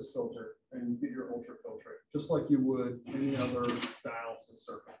across this filter and you get your ultrafiltrate, just like you would any other dialysis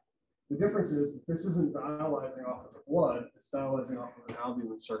circuit. The difference is this isn't dialyzing off of the blood, it's dialyzing off of an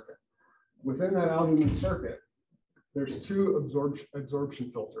albumin circuit. Within that albumin circuit, there's two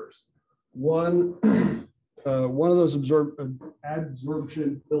adsorption filters. One of those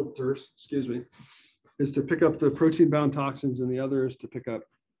adsorption filters, excuse me, is to pick up the protein-bound toxins, and the other is to pick up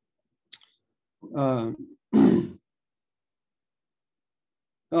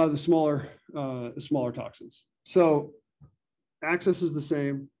the smaller toxins. So access is the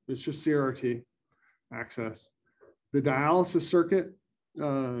same. It's just CRT access. The dialysis circuit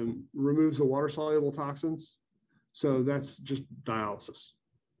removes the water-soluble toxins. So that's just dialysis.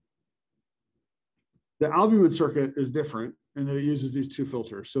 The albumin circuit is different in that it uses these two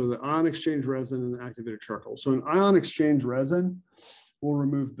filters. So the ion exchange resin and the activated charcoal. So an ion exchange resin will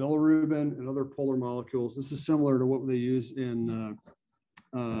remove bilirubin and other polar molecules. This is similar to what they use in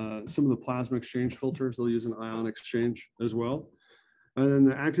some of the plasma exchange filters. They'll use an ion exchange as well. And then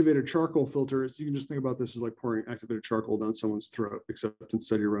the activated charcoal filter, you can just think about this as like pouring activated charcoal down someone's throat, except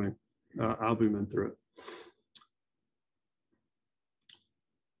instead you're running albumin through it.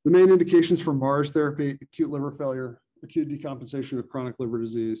 The main indications for Mars therapy: acute liver failure, acute decompensation of chronic liver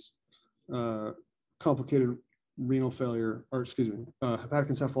disease, complicated renal failure, or excuse me, hepatic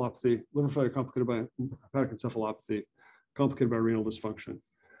encephalopathy, liver failure complicated by hepatic encephalopathy, complicated by renal dysfunction.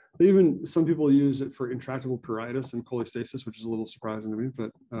 Even some people use it for intractable pruritus and cholestasis, which is a little surprising to me,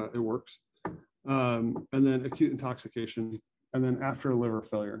 but it works. And then acute intoxication, and then after liver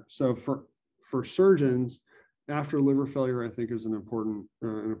failure. So for surgeons, after liver failure, I think is an important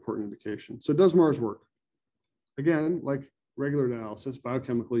indication. So does Mars work? Again, like regular dialysis,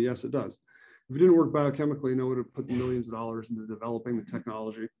 biochemically, yes, it does. If it didn't work biochemically, no one would have put millions of dollars into developing the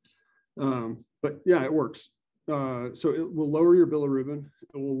technology. But yeah, it works. So it will lower your bilirubin.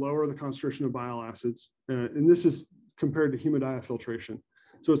 It will lower the concentration of bile acids. And this is compared to hemodiafiltration.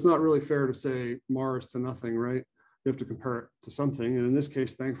 So it's not really fair to say Mars to nothing, right? You have to compare it to something. And in this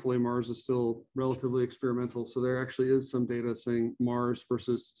case, thankfully, Mars is still relatively experimental. So there actually is some data saying Mars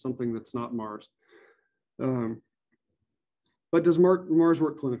versus something that's not Mars. But does Mars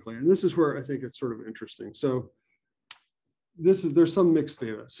work clinically? And this is where I think it's sort of interesting. So there's some mixed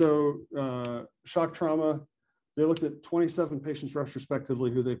data. So shock trauma, they looked at 27 patients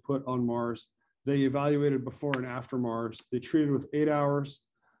retrospectively who they put on Mars. They evaluated before and after Mars. They treated with 8 hours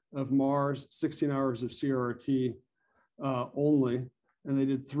of Mars, 16 hours of CRT only. And they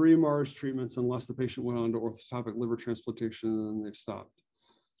did 3 Mars treatments unless the patient went on to orthotopic liver transplantation, and then they stopped.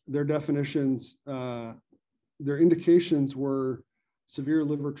 Their definitions, their indications were severe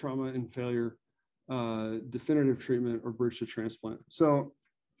liver trauma and failure, definitive treatment, or bridge to transplant. So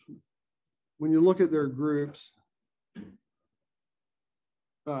when you look at their groups,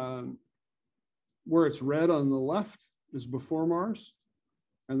 where it's red on the left is before Mars,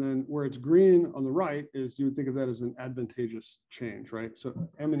 And then where it's green on the right is you would think of that as an advantageous change, right? So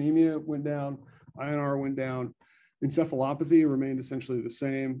anemia went down, INR went down, encephalopathy remained essentially the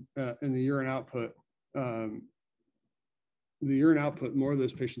same, and the urine output, more of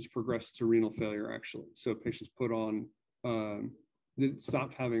those patients progressed to renal failure actually. So patients put on, they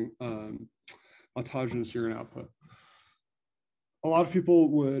stopped having autogenous urine output. A lot of people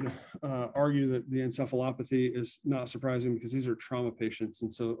would argue that the encephalopathy is not surprising because these are trauma patients.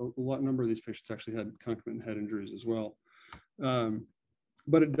 And so a number of these patients actually had concomitant head injuries as well.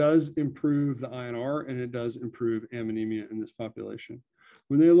 But it does improve the INR and it does improve anemia in this population.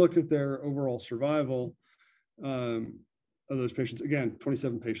 When they looked at their overall survival of those patients, again,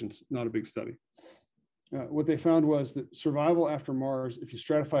 27 patients, not a big study. What they found was that survival after Mars, if you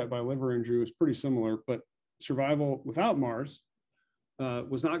stratify it by liver injury, was pretty similar, but survival without Mars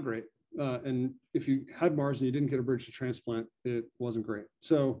was not great. And if you had Mars and you didn't get a bridge to transplant, it wasn't great.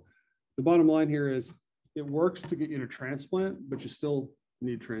 So the bottom line here is it works to get you to transplant, but you still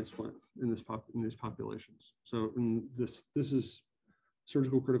need transplant in these populations. So this is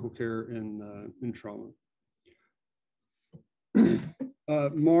surgical critical care in trauma.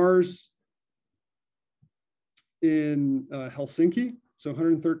 Mars in Helsinki, so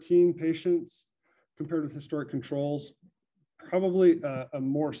 113 patients compared with historic controls. Probably a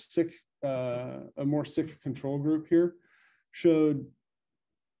more sick control group here showed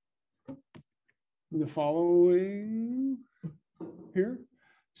the following here.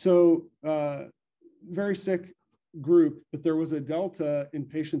 So very sick group, but there was a delta in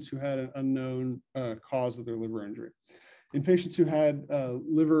patients who had an unknown cause of their liver injury. In patients who had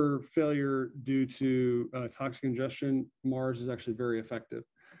liver failure due to toxic ingestion, Mars is actually very effective.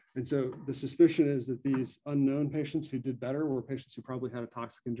 And so the suspicion is that these unknown patients who did better were patients who probably had a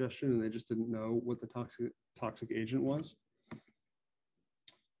toxic ingestion and they just didn't know what the toxic agent was.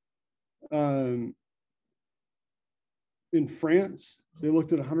 In France, they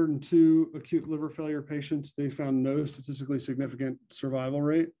looked at 102 acute liver failure patients. They found no statistically significant survival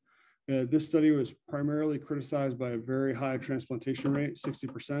rate. This study was primarily criticized by a very high transplantation rate,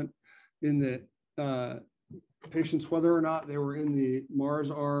 60%, in that patients, whether or not they were in the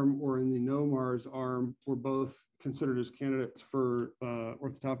Mars arm or in the no Mars arm, were both considered as candidates for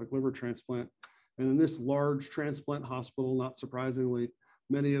orthotopic liver transplant. And in this large transplant hospital, not surprisingly,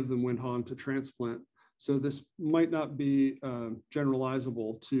 many of them went on to transplant. So this might not be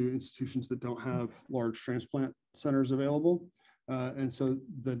generalizable to institutions that don't have large transplant centers available. And so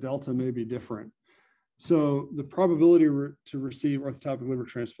the delta may be different. So the probability to receive orthotopic liver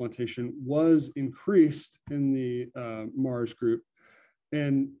transplantation was increased in the Mars group.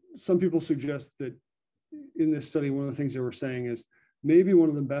 And some people suggest that in this study, one of the things they were saying is maybe one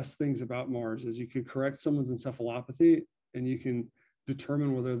of the best things about Mars is you can correct someone's encephalopathy and you can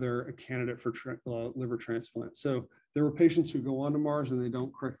determine whether they're a candidate for liver transplant. So there were patients who go on to Mars and they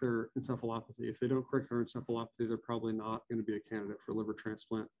don't correct their encephalopathy. If they don't correct their encephalopathy, they're probably not going to be a candidate for liver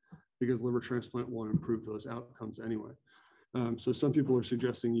transplant because liver transplant won't improve those outcomes anyway. So some people are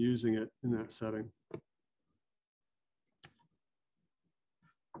suggesting using it in that setting.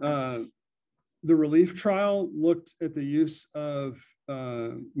 The RELIEF trial looked at the use of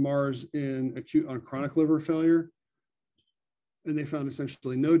Mars in acute on chronic liver failure. And they found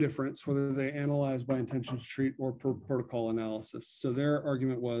essentially no difference whether they analyzed by intention to treat or per protocol analysis. So their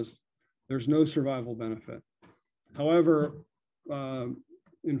argument was there's no survival benefit. However,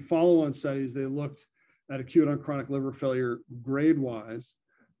 in follow-on studies, they looked at acute on chronic liver failure grade-wise.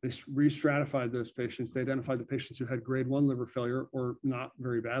 They re-stratified those patients. They identified the patients who had grade 1 liver failure or not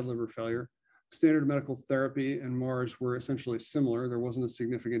very bad liver failure. Standard medical therapy and Mars were essentially similar. There wasn't a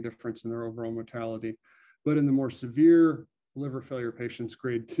significant difference in their overall mortality. But in the more severe liver failure patients,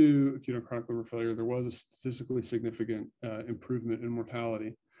 grade 2 acute on chronic liver failure, there was a statistically significant improvement in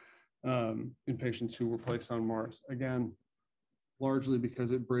mortality in patients who were placed on Mars. Again, largely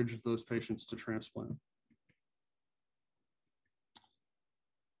because it bridged those patients to transplant.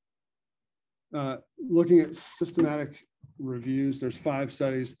 Looking at systematic reviews, there's 5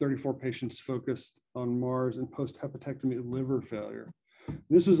 studies, 34 patients focused on Mars and post-hepatectomy liver failure.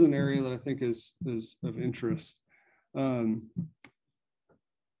 This was an area that I think is of interest. Although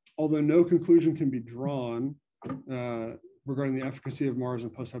no conclusion can be drawn regarding the efficacy of Mars in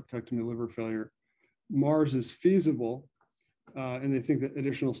post-hepatectomy liver failure, Mars is feasible, and they think that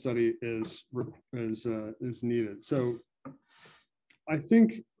additional study is needed. So I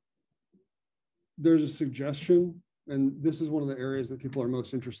think there's a suggestion, and this is one of the areas that people are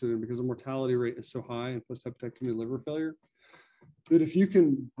most interested in because the mortality rate is so high in post-hepatectomy liver failure, that if you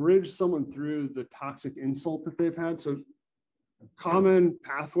can bridge someone through the toxic insult that they've had, so common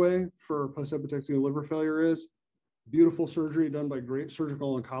pathway for post-hepatectomy liver failure is beautiful surgery done by great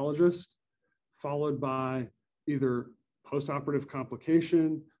surgical oncologist, followed by either postoperative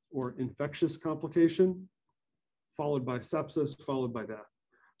complication or infectious complication, followed by sepsis, followed by death.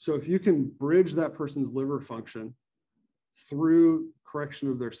 So if you can bridge that person's liver function through correction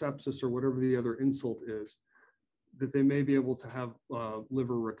of their sepsis or whatever the other insult is, that they may be able to have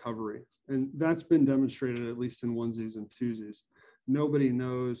liver recovery. And that's been demonstrated at least in onesies and twosies. Nobody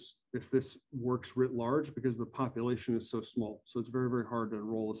knows if this works writ large because the population is so small. So it's very, very hard to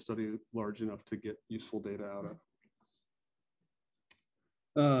enroll a study large enough to get useful data out of.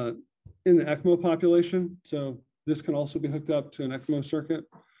 In the ECMO population, so this can also be hooked up to an ECMO circuit.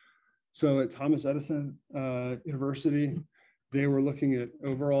 So at Thomas Edison University, they were looking at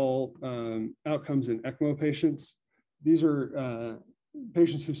overall outcomes in ECMO patients. These are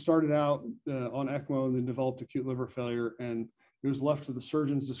patients who started out on ECMO and then developed acute liver failure, and it was left to the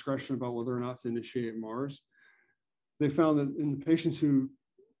surgeon's discretion about whether or not to initiate Mars. They found that in the patients who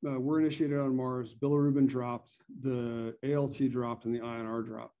were initiated on Mars, bilirubin dropped, the ALT dropped, and the INR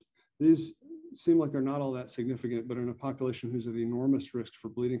dropped. These seem like they're not all that significant, but in a population who's at enormous risk for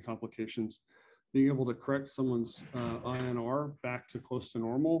bleeding complications, being able to correct someone's INR back to close to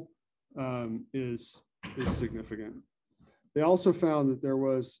normal is significant. They also found that there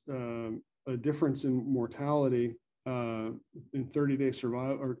was a difference in mortality in 30-day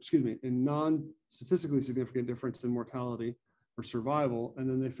survival, or excuse me, in non-statistically significant difference in mortality or survival. And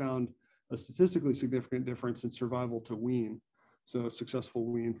then they found a statistically significant difference in survival to wean. So a successful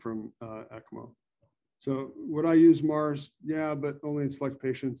wean from ECMO. So would I use Mars? Yeah, but only in select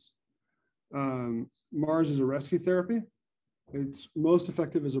patients. Mars is a rescue therapy. It's most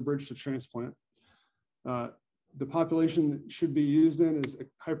effective as a bridge to transplant. The population that should be used in is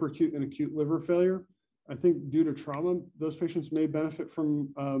hyperacute and acute liver failure. I think due to trauma, those patients may benefit from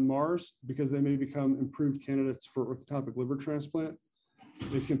Mars because they may become improved candidates for orthotopic liver transplant.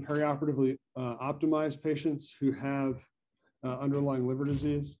 They can perioperatively optimize patients who have underlying liver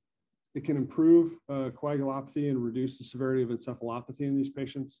disease. It can improve coagulopathy and reduce the severity of encephalopathy in these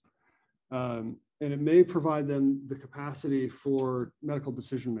patients. And it may provide them the capacity for medical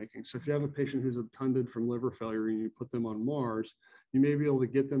decision-making. So if you have a patient who's obtunded from liver failure and you put them on Mars, you may be able to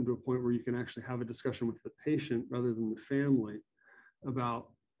get them to a point where you can actually have a discussion with the patient rather than the family about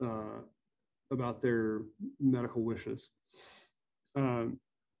their medical wishes.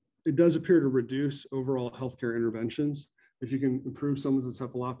 It does appear to reduce overall healthcare interventions. If you can improve someone's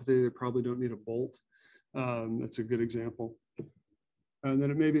encephalopathy, they probably don't need a bolt. That's a good example. And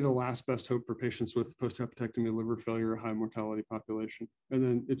then it may be the last best hope for patients with post-hepatectomy liver failure, a high mortality population. And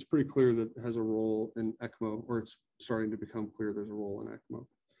then it's pretty clear that it has a role in ECMO, or it's starting to become clear there's a role in ECMO.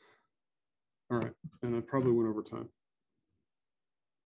 All right, and I probably went over time.